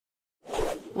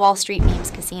Wall Street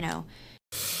Memes Casino,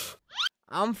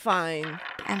 I'm fine.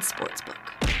 and Sportsbook.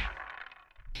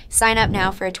 Sign up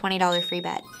now for a $20 free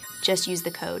bet. Just use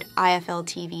the code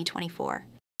IFLTV24.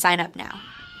 Sign up now.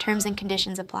 Terms and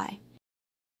conditions apply.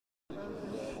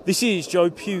 This is Joe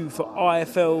Pugh for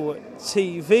IFL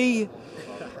TV.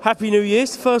 Happy New Year.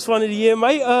 It's the first one of the year,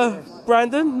 mate.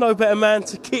 Brandon, no better man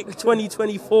to kick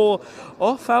 2024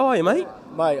 off. How are you, mate?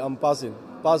 Mate, I'm buzzing.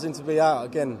 Buzzing to be out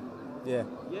again. Yeah.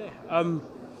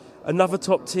 Another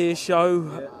top tier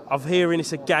show. I'm hearing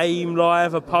it's a game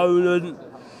live opponent.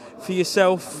 For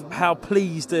yourself, how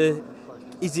pleased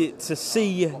is it to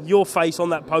see your face on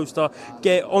that poster,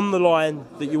 get on the line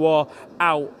that you are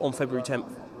out on February 10th?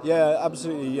 Yeah,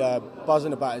 absolutely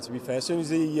buzzing about it, to be fair. As soon as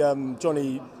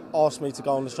Johnny asked me to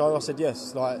go on the show, I said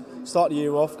yes. Like, start the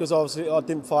year off, because obviously I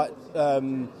didn't fight, I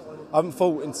haven't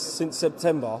fought since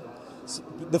September,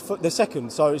 the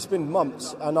second, so it's been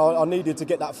months, and I needed to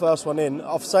get that first one in.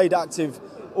 I've stayed active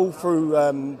all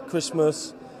through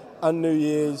Christmas and New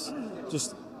Year's,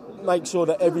 just make sure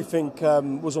that everything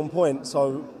was on point,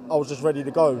 so I was just ready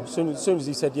to go. As soon as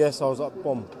he said yes, I was like,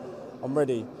 boom, I'm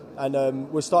ready.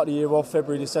 And we'll start the year off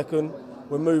February the 2nd.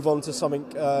 We'll move on to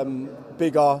something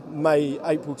bigger, May,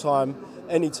 April time.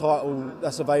 Any title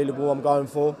that's available, I'm going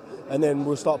for. And then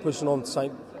we'll start pushing on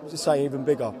to something even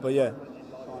bigger. But yeah.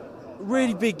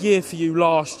 Really big year for you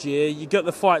last year. You got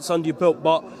the fights under your belt,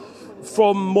 but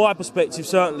from my perspective,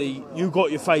 certainly, you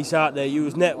got your face out there. You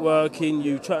was networking,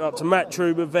 you turned up to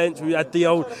Matchroom events, we had the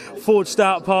old forged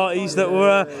out parties that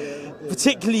were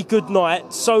particularly good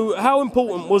night. So how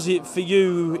important was it for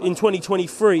you in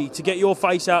 2023 to get your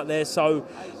face out there so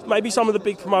maybe some of the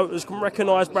big promoters can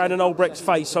recognise Brandan Olbrechts'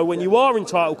 face, so when you are in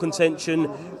title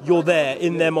contention, you're there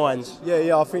in their minds?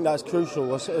 Yeah, I think that's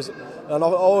crucial. And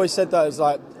I've always said that, it's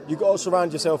like, you've got to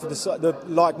surround yourself with the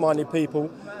like-minded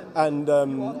people and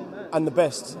the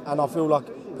best. And I feel like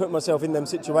putting myself in them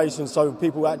situations so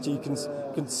people actually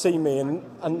can see me, and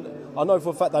I know for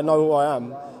a fact they know who I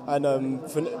am. And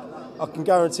I can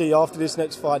guarantee after this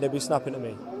next fight they'll be snapping at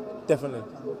me, definitely.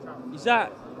 Is that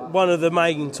one of the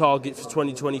main targets for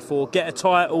 2024? Get a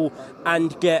title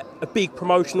and get a big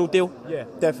promotional deal? Yeah,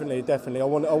 definitely. I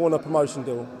want a promotion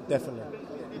deal, definitely.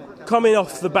 Coming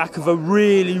off the back of a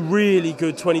really, really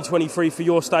good 2023 for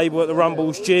your stable at the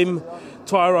Rumbles gym,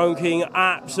 Tyrone King,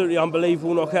 absolutely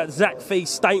unbelievable knockout. Zach Fee's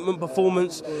statement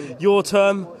performance, your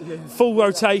turn, full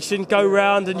rotation, go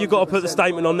round, and you've got to put the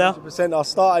statement on now. 100%. I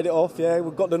started it off,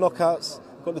 we've got the knockouts,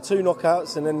 got the 2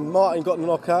 knockouts, and then Martin got the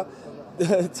knockout,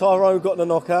 Tyrone got the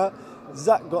knockout,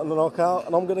 Zach got the knockout,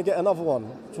 and I'm going to get another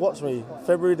one. Watch me,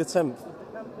 February the 10th.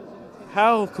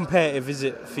 How competitive is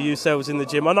it for yourselves in the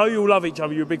gym? I know you all love each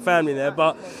other, you're a big family there,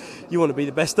 but you want to be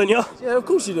the best, don't you? Yeah, of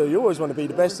course you do. You always want to be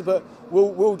the best, but we're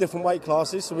all different weight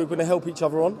classes, so we're going to help each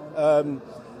other on.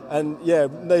 And yeah,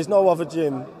 there's no other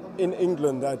gym in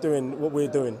England that are doing what we're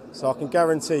doing. So I can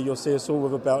guarantee you'll see us all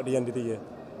with a belt at the end of the year.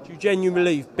 Do you genuinely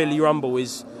believe Billy Rumble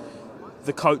is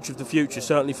the coach of the future,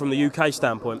 certainly from the UK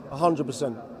standpoint?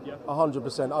 100%.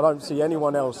 100%. I don't see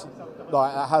anyone else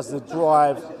that has the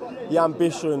drive, the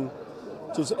ambition,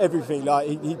 just everything. Like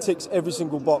he ticks every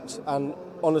single box, and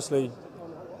honestly,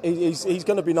 he's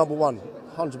going to be number one,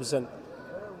 100%.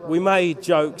 We made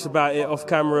jokes about it off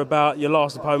camera about your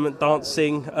last opponent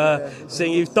dancing,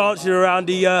 seeing he was dancing around.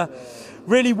 He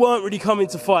really weren't really coming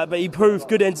to fight, but he proved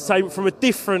good entertainment from a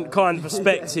different kind of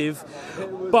perspective.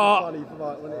 But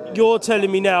you're telling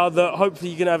me now that hopefully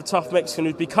you're going to have a tough Mexican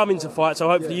who's be coming to fight, so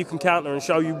hopefully you can counter and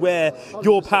show you where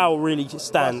your power really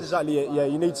stands. That's exactly it. Yeah,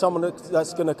 you need someone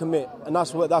that's going to commit, and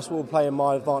that's what will play in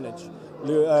my advantage.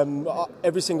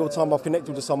 Every single time I've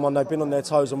connected with someone, they've been on their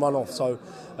toes and run off. So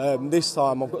this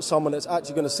time I've got someone that's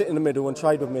actually going to sit in the middle and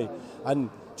trade with me. And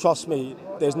trust me,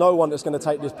 there's no one that's going to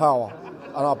take this power.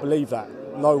 And I believe that.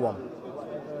 No one.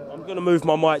 I'm going to move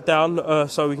my mic down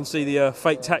so we can see the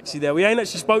Faketaxi there. We ain't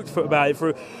actually spoke about it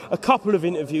for a couple of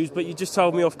interviews, but you just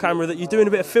told me off camera that you're doing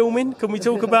a bit of filming. Can we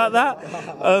talk about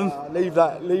that? Leave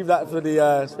that for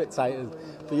the spectators.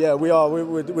 But yeah,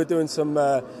 we're doing some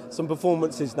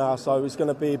performances now, so it's going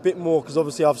to be a bit more, because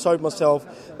obviously I've showed myself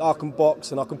that I can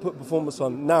box and I can put performance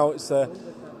on. Now it's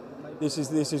this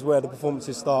is where the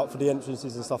performances start for the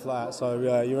entrances and stuff like that.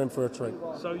 So you're in for a treat.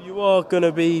 So you are going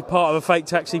to be part of a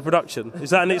Faketaxi production. Is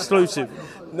that an exclusive?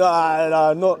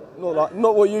 No,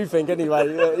 not what you think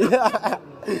anyway.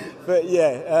 But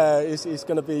yeah, it's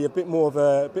going to be a bit more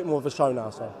of a show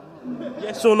now. So.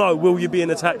 Yes or no? Will you be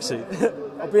in a taxi?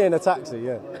 I'll be in a taxi,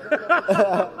 yeah.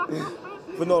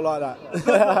 But not like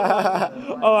that.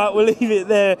 All right, we'll leave it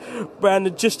there,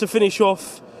 Brandon. Just to finish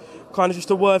off, kind of just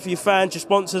a word for your fans, your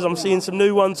sponsors. I'm seeing some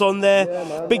new ones on there.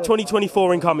 Big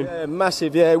 2024 incoming. Yeah,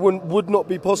 massive. Yeah, it would not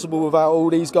be possible without all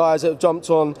these guys that have jumped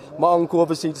on. My uncle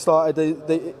obviously started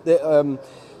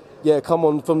come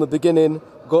on from the beginning.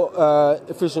 Got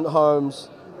Efficient Homes,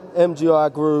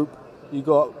 MGI Group. You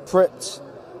got Prepped,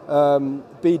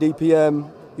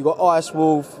 BDPM. You got Ice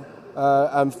Wolf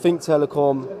and Think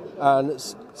Telecom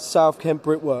and South Kent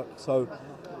Brickwork. So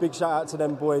big shout out to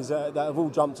them boys that have all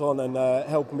jumped on and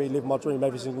helping me live my dream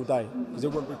every single day, because it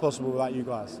wouldn't be possible without you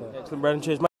guys. So. Excellent, Brandan.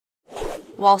 Cheers, mate.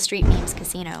 Wall Street Memes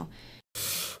Casino,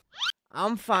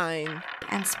 I'm fine.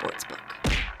 and Sportsbook.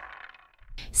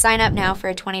 Sign up now for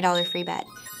a $20 free bet.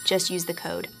 Just use the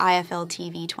code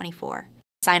IFLTV24.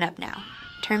 Sign up now.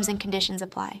 Terms and conditions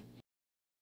apply.